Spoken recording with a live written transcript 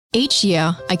Each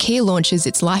year, IKEA launches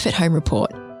its Life at Home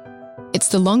report. It's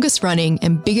the longest running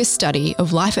and biggest study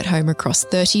of life at home across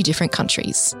 30 different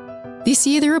countries. This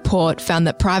year, the report found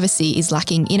that privacy is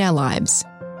lacking in our lives,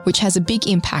 which has a big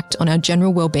impact on our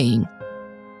general well-being.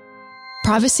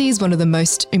 Privacy is one of the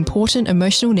most important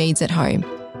emotional needs at home.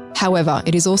 However,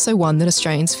 it is also one that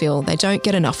Australians feel they don't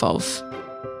get enough of.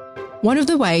 One of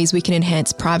the ways we can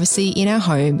enhance privacy in our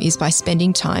home is by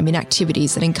spending time in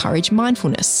activities that encourage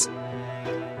mindfulness.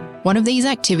 One of these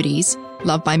activities,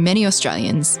 loved by many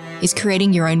Australians, is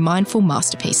creating your own mindful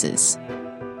masterpieces.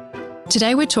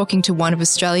 Today we're talking to one of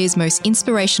Australia's most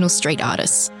inspirational street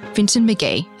artists, Fintan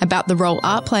Magee, about the role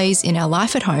art plays in our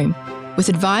life at home, with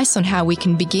advice on how we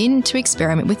can begin to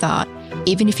experiment with art,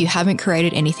 even if you haven't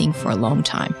created anything for a long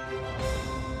time.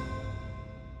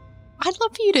 I'd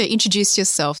love for you to introduce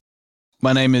yourself.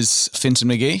 My name is Fintan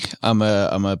Magee. I'm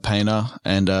a painter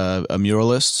and a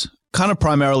muralist, kind of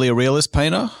primarily a realist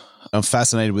painter. I'm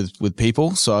fascinated with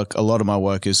people, so a lot of my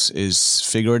work is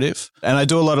figurative. And I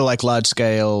do a lot of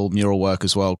large-scale mural work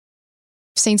as well.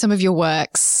 I've seen some of your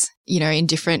works, in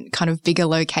different kind of bigger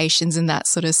locations and that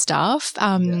sort of stuff.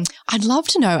 I'd love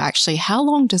to know, actually, how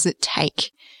long does it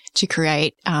take to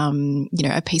create,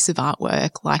 a piece of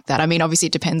artwork like that? I mean, obviously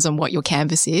it depends on what your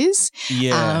canvas is.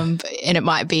 Yeah. And it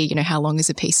might be, how long is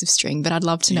a piece of string, but I'd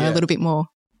love to know a little bit more.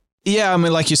 Yeah, I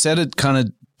mean, like you said, it kind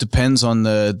of depends on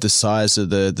the size of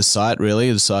the site,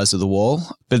 really, the size of the wall.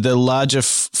 But the larger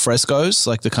frescoes,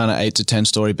 like the kind of 8 to 10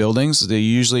 story buildings, they're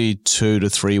usually 2 to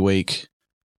 3 week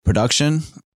production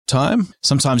time.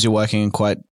 Sometimes you're working in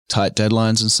quite tight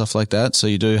deadlines and stuff like that, so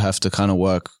you do have to kind of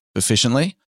work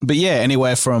efficiently. But yeah,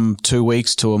 anywhere from 2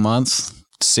 weeks to a month,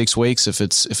 6 weeks if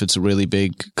it's a really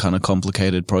big kind of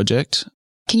complicated project.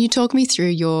 Can you talk me through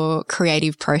your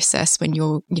creative process when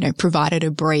you're, provided a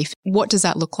brief? What does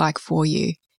that look like for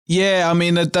you? Yeah, I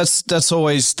mean,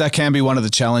 that can be one of the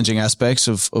challenging aspects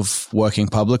of working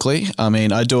publicly. I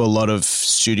mean, I do a lot of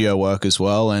studio work as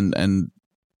well. And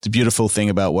the beautiful thing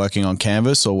about working on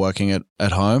canvas or working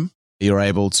at home, you're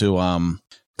able to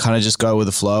kind of just go with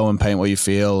the flow and paint what you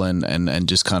feel and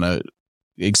just kind of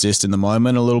exist in the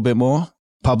moment a little bit more.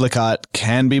 Public art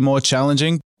can be more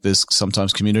challenging. There's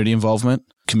sometimes community involvement,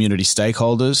 community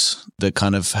stakeholders that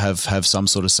kind of have some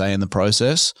sort of say in the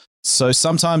process. So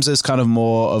sometimes there's kind of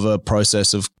more of a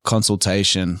process of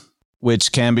consultation,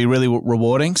 which can be really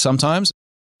rewarding sometimes.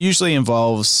 Usually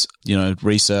involves,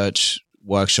 research,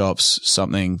 workshops,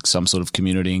 some sort of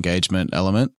community engagement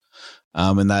element.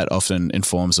 And that often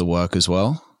informs the work as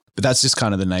well. But that's just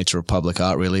kind of the nature of public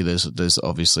art, really. There's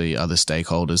obviously other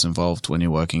stakeholders involved when you're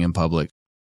working in public.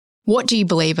 What do you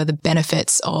believe are the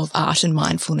benefits of art and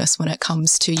mindfulness when it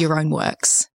comes to your own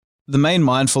works? The main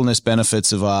mindfulness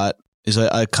benefits of art is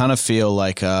I kind of feel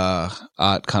like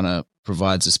art kind of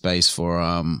provides a space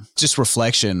for just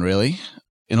reflection, really.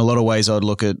 In a lot of ways, I would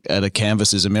look at a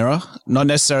canvas as a mirror. Not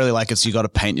necessarily like you got to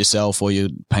paint yourself or you're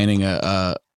painting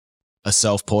a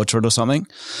self-portrait or something,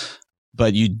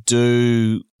 but you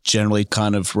do generally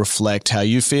kind of reflect how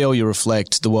you feel. You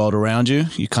reflect the world around you.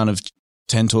 You kind of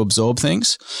tend to absorb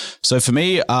things. So for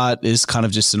me, art is kind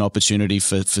of just an opportunity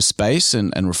for space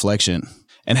and reflection.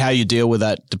 And how you deal with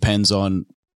that depends on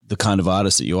the kind of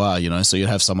artist that you are, So you'd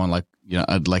have someone like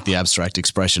the abstract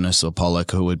expressionist or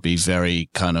Pollock who would be very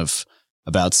kind of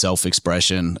about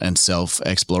self-expression and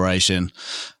self-exploration.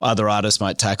 Other artists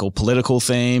might tackle political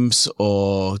themes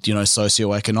or,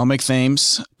 socioeconomic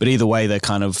themes. But either way, they're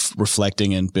kind of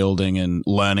reflecting and building and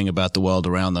learning about the world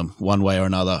around them one way or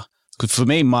another. Because for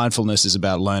me, mindfulness is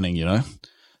about learning,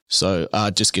 So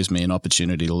art just gives me an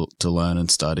opportunity to learn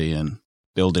and study and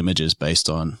build images based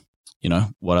on,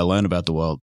 what I learn about the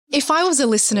world. If I was a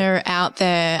listener out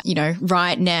there,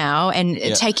 right now and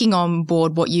taking on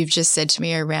board what you've just said to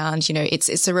me around,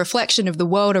 it's a reflection of the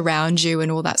world around you and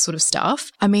all that sort of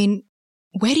stuff. I mean,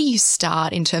 where do you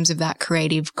start in terms of that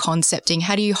creative concepting?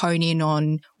 How do you hone in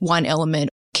on one element?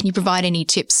 Can you provide any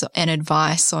tips and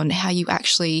advice on how you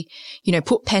actually,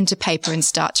 put pen to paper and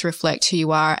start to reflect who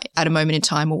you are at a moment in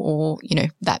time or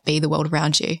that be the world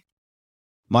around you?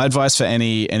 My advice for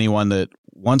anyone that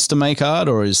wants to make art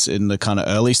or is in the kind of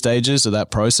early stages of that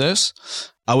process,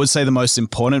 I would say the most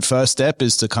important first step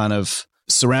is to kind of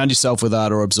surround yourself with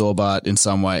art or absorb art in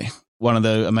some way. One of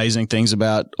the amazing things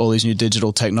about all these new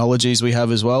digital technologies we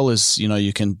have as well is,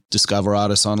 you can discover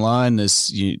artists online.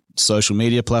 There's social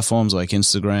media platforms like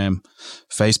Instagram,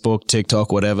 Facebook,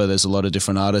 TikTok, whatever. There's a lot of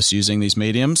different artists using these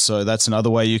mediums. So that's another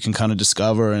way you can kind of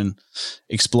discover and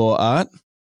explore art.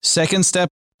 Second step,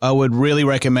 I would really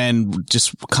recommend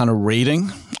just kind of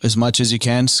reading as much as you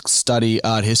can, study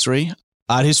art history.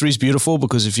 art history is beautiful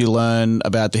because if you learn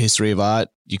about the history of art,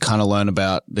 you kind of learn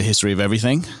about the history of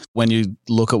everything. When you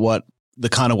look at what the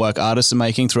kind of work artists are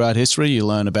making throughout history, you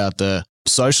learn about the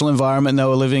social environment they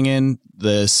were living in,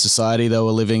 the society they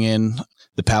were living in,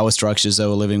 the power structures they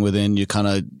were living within. You kind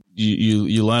of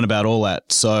you learn about all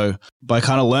that. So by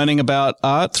kind of learning about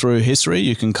art through history,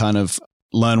 you can kind of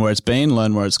learn where it's been,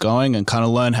 learn where it's going, and kind of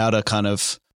learn how to kind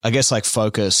of, I guess, like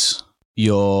focus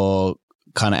your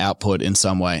kind of output in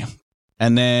some way.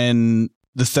 And then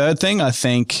the third thing, I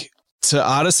think, to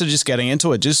artists that are just getting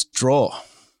into it, just draw.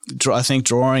 I think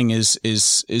drawing is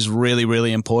really,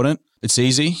 really important. It's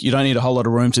easy. You don't need a whole lot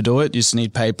of room to do it. You just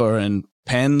need paper and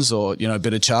pens or, a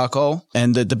bit of charcoal.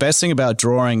 And the best thing about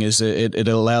drawing is it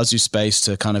allows you space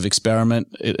to kind of experiment.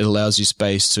 It allows you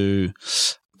space to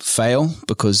fail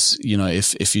because,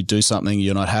 if you do something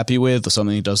you're not happy with or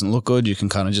something that doesn't look good, you can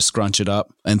kind of just scrunch it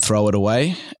up and throw it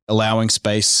away. Allowing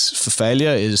space for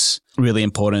failure is really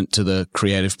important to the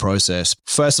creative process.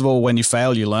 First of all, when you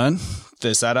fail, you learn.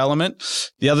 There's that element.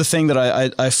 The other thing that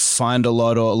I find a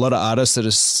lot of artists that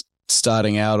are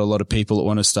starting out, a lot of people that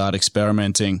want to start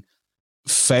experimenting,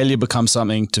 failure becomes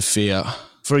something to fear.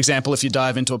 For example, if you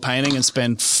dive into a painting and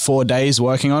spend 4 days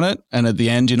working on it and at the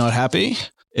end you're not happy,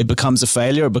 it becomes a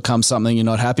failure. It becomes something you're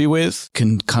not happy with,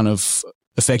 can kind of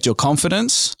affect your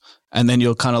confidence, and then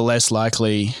you're kind of less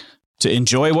likely to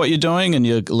enjoy what you're doing and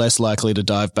you're less likely to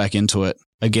dive back into it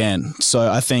again.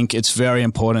 So I think it's very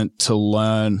important to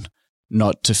learn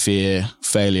not to fear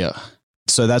failure.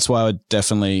 So that's why I would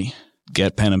definitely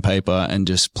get pen and paper and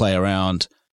just play around,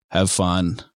 have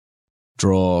fun,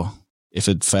 draw. If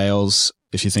it fails,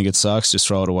 if you think it sucks, just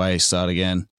throw it away, start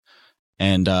again.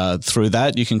 And through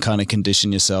that, you can kind of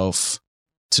condition yourself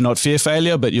to not fear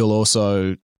failure, but you'll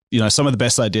also, some of the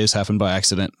best ideas happen by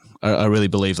accident. I really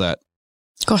believe that.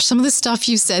 Gosh, some of the stuff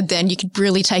you said then you could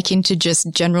really take into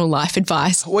just general life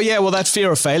advice. Well, yeah, that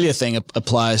fear of failure thing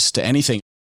applies to anything.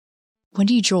 When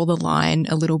do you draw the line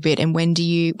a little bit, and when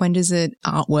does an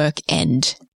artwork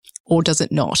end, or does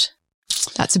it not?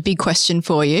 That's a big question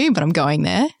for you, but I'm going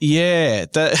there. Yeah,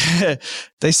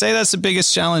 they say that's the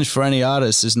biggest challenge for any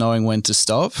artist is knowing when to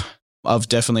stop. I've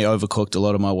definitely overcooked a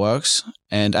lot of my works,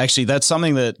 and actually that's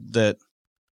something that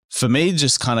for me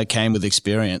just kind of came with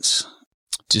experience,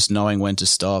 just knowing when to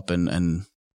stop and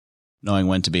knowing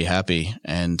when to be happy.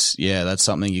 And yeah, that's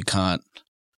something you can't.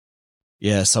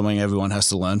 Yeah, something everyone has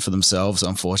to learn for themselves,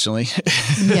 unfortunately.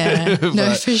 Yeah,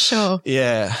 no, for sure.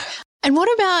 Yeah. And what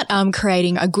about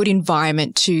creating a good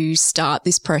environment to start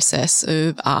this process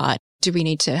of art? Do we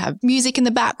need to have music in the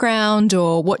background,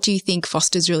 or what do you think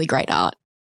fosters really great art?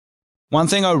 One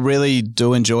thing I really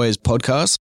do enjoy is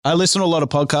podcasts. I listen to a lot of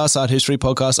podcasts, art history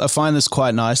podcasts. I find this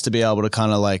quite nice to be able to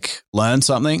kind of like learn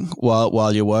something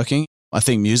while you're working. I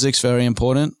think music's very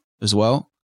important as well.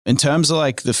 In terms of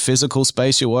like the physical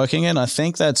space you're working in, I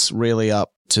think that's really up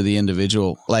to the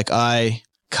individual. Like I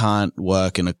can't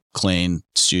work in a clean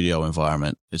studio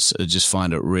environment. I just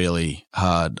find it really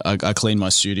hard. I clean my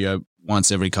studio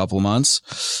once every couple of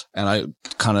months and I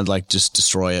kind of like just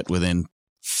destroy it within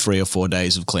 3 or 4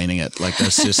 days of cleaning it. Like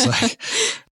that's just like,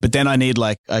 but then I need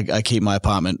like, I keep my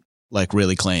apartment like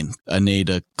really clean. I need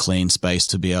a clean space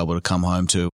to be able to come home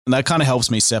to. And that kind of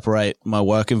helps me separate my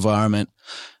work environment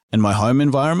and my home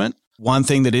environment. One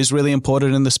thing that is really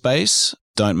important in the space,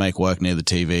 don't make work near the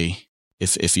TV.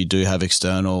 If you do have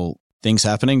external things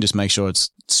happening, just make sure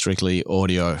it's strictly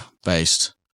audio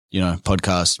based,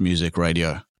 podcast, music,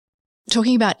 radio.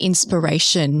 Talking about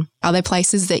inspiration, are there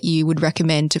places that you would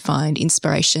recommend to find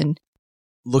inspiration?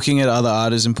 Looking at other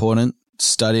art is important.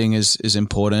 Studying is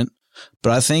important.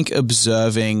 But I think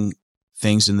observing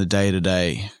things in the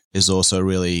day-to-day is also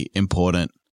really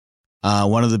important.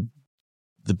 One of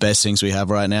the best things we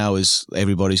have right now is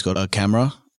everybody's got a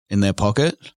camera in their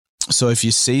pocket. So if you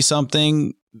see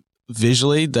something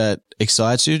visually that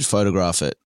excites you, photograph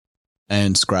it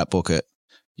and scrapbook it.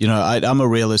 I'm a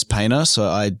realist painter, so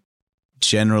I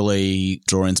generally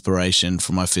draw inspiration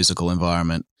from my physical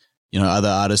environment. Other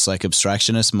artists like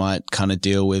abstractionists might kind of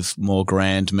deal with more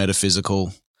grand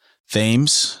metaphysical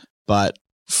themes. But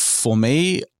for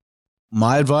me,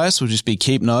 my advice would just be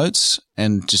keep notes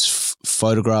and just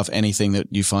photograph anything that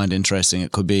you find interesting.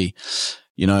 It could be,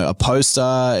 a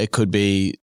poster. It could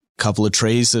be a couple of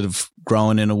trees that have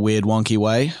grown in a weird, wonky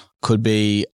way. Could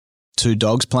be 2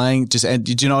 dogs playing. Do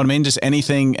you know what I mean? Just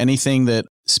anything that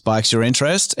spikes your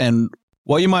interest. And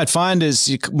what you might find is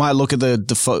you might look at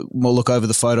look over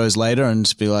the photos later and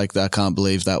just be like, I can't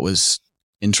believe that was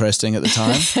interesting at the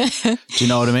time. Do you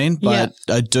know what I mean? But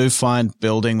yeah. I do find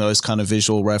building those kind of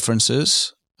visual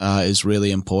references is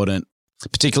really important,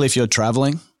 particularly if you're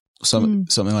traveling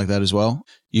something like that as well.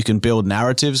 You can build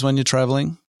narratives when you're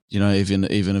traveling, you know, even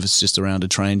if it's just around a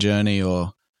train journey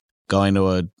or going to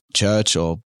a church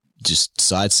or just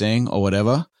sightseeing or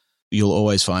whatever, you'll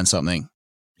always find something.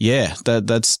 Yeah,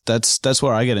 that's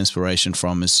where I get inspiration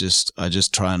from. I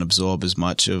just try and absorb as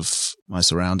much of my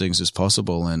surroundings as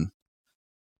possible and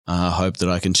hope that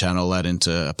I can channel that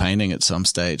into a painting at some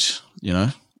stage, you know?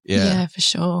 Yeah, for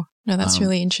sure. No, that's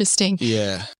really interesting.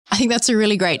 Yeah. I think that's a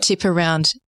really great tip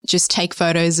around just take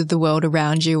photos of the world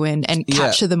around you and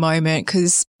capture the moment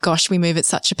because, gosh, we move at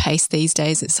such a pace these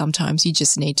days that sometimes you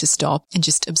just need to stop and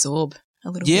just absorb a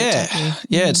little bit.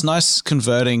 Yeah, it's nice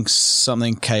converting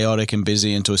something chaotic and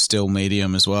busy into a still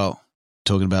medium as well.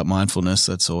 Talking about mindfulness,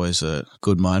 that's always a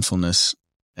good mindfulness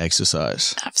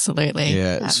exercise. Absolutely.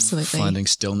 Yeah, absolutely. Finding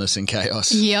stillness in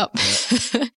chaos. Yep.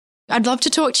 Yeah. I'd love to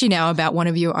talk to you now about one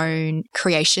of your own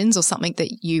creations or something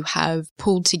that you have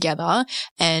pulled together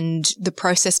and the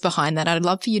process behind that. I'd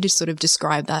love for you to sort of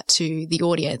describe that to the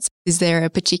audience. Is there a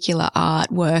particular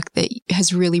artwork that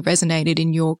has really resonated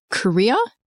in your career?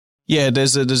 Yeah,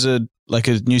 there's a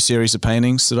new series of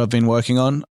paintings that I've been working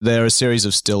on. They're a series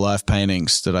of still life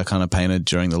paintings that I kind of painted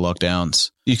during the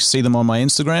lockdowns. You can see them on my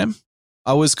Instagram.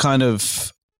 I was kind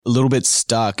of a little bit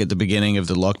stuck at the beginning of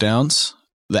the lockdowns.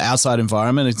 The outside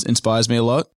environment inspires me a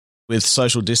lot. With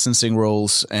social distancing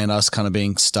rules and us kind of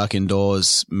being stuck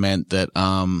indoors meant that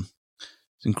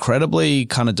incredibly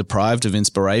kind of deprived of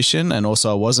inspiration, and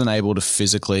also I wasn't able to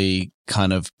physically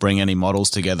kind of bring any models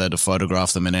together to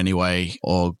photograph them in any way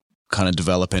or kind of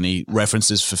develop any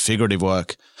references for figurative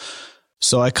work.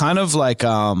 So I kind of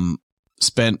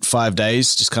spent 5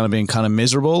 days just kind of being kind of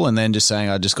miserable and then just saying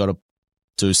I just got to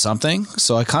do something.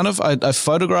 So I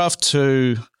photographed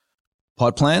 2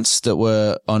 pot plants that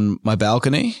were on my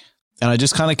balcony, and I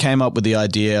just kind of came up with the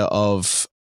idea of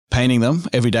painting them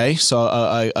every day. So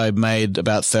I made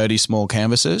about 30 small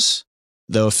canvases.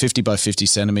 They were 50 by 50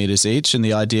 centimeters each, and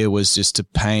the idea was just to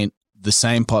paint the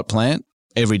same pot plant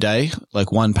every day,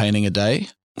 like one painting a day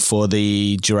for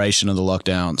the duration of the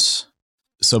lockdowns.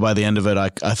 So by the end of it, I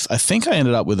think I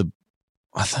ended up with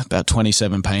about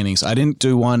 27 paintings. I didn't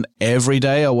do one every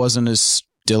day. I wasn't as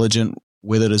diligent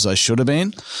with it as I should have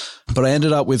been, but I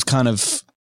ended up with kind of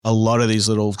a lot of these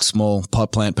little small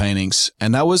pot plant paintings.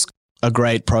 And that was a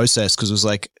great process because it was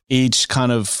like each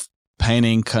kind of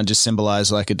painting kind of just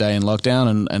symbolized like a day in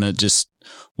lockdown and it just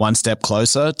one step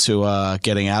closer to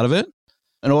getting out of it.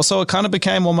 And also it kind of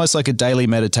became almost like a daily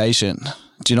meditation.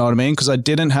 Do you know what I mean? Because I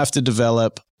didn't have to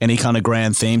develop any kind of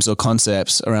grand themes or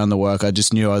concepts around the work. I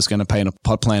just knew I was going to paint a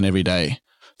pot plant every day.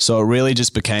 So it really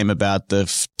just became about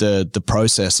the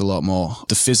process a lot more,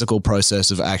 the physical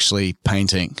process of actually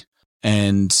painting.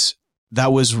 And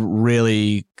that was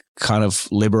really kind of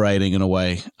liberating in a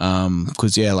way.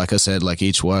 Because, like I said, like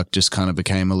each work just kind of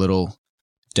became a little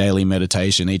daily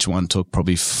meditation. Each one took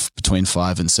probably between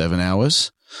 5 and 7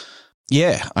 hours.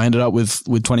 Yeah, I ended up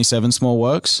with 27 small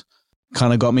works.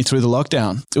 Kind of got me through the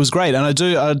lockdown. It was great. And I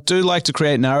do like to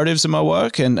create narratives in my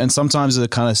work. And sometimes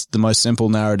the most simple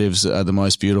narratives are the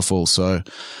most beautiful. So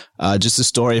just the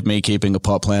story of me keeping a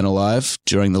pot plant alive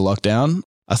during the lockdown,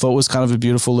 I thought was kind of a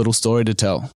beautiful little story to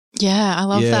tell. Yeah, I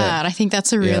love that. I think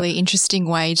that's a really interesting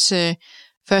way to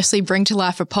firstly bring to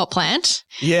life a pot plant.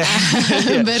 Yeah.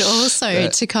 But also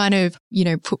to kind of,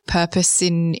 put purpose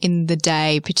in the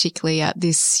day, particularly at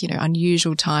this,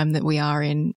 unusual time that we are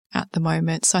in at the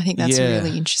moment. So I think that's a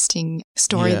really interesting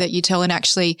story that you tell. And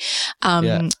actually,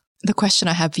 the question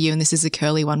I have for you, and this is a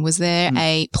curly one, was there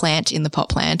a plant in the pot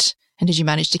plant? And did you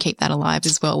manage to keep that alive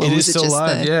as well? It is still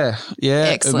alive. Yeah.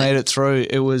 Excellent. It made it through.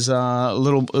 It was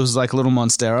like a little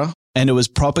monstera, and it was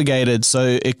propagated.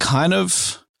 So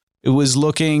it was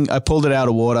looking, I pulled it out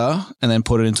of water and then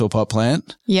put it into a pot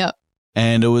plant. Yep.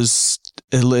 And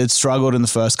it struggled in the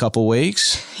first couple of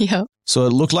weeks. Yep. So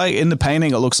it looked like in the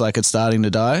painting, it looks like it's starting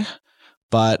to die,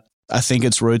 but I think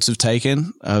its roots have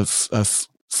taken. I've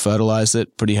fertilized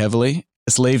it pretty heavily.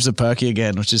 Its leaves are perky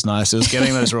again, which is nice. It was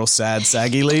getting those real sad,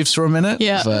 saggy leaves for a minute.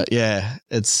 Yeah. But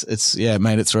it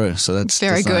made it through. So that's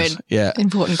very good. Nice. Yeah.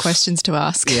 Important questions to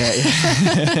ask.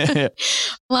 Yeah.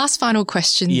 Last final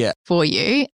question for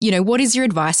you. What is your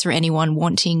advice for anyone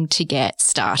wanting to get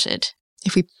started?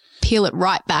 If we peel it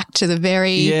right back to the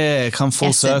very come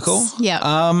full circle. Yeah.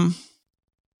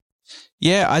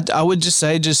 I would just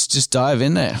say just dive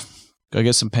in there. Go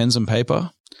get some pens and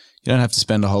paper. You don't have to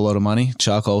spend a whole lot of money.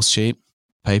 Charcoal's cheap.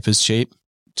 Paper's cheap.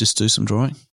 Just do some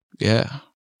drawing. Yeah.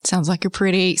 Sounds like a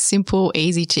pretty simple,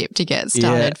 easy tip to get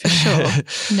started for sure.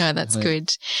 No, that's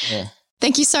good. Yeah.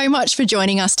 Thank you so much for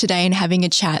joining us today and having a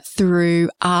chat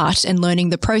through art and learning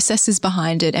the processes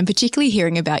behind it, and particularly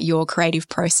hearing about your creative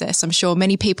process. I'm sure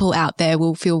many people out there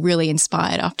will feel really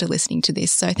inspired after listening to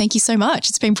this. So thank you so much.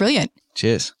 It's been brilliant.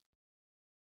 Cheers.